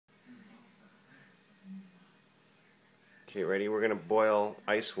Okay, ready? We're going to boil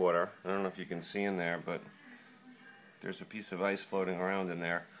ice water. I don't know if you can see in there, but there's a piece of ice floating around in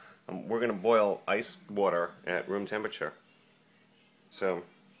there. We're going to boil ice water at room temperature. So,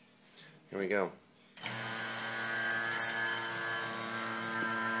 here we go.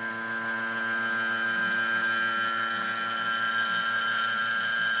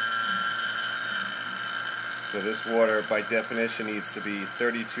 So this water, by definition, needs to be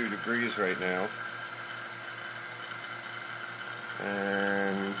 32 degrees right now.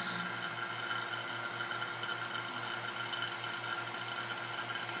 And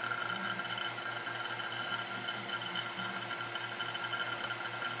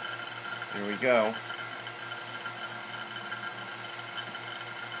here we go.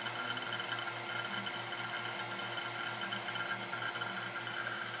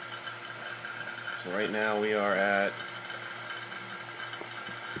 So right now we are at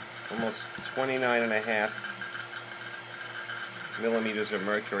almost 29.5 millimeters of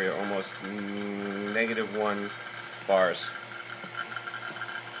mercury, or almost -1 bars.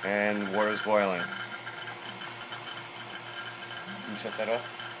 And water's boiling. Can you shut that off?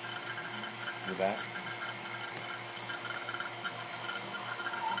 The back?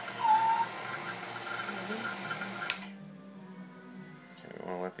 Okay, we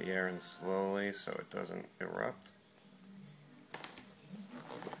want to let the air in slowly so it doesn't erupt.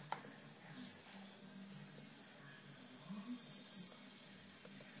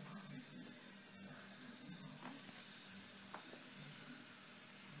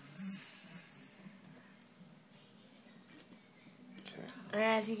 And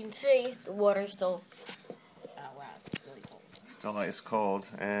as you can see, the water's still, oh wow, it's really cold. Still ice cold,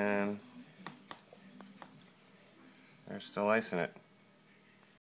 and there's still ice in it.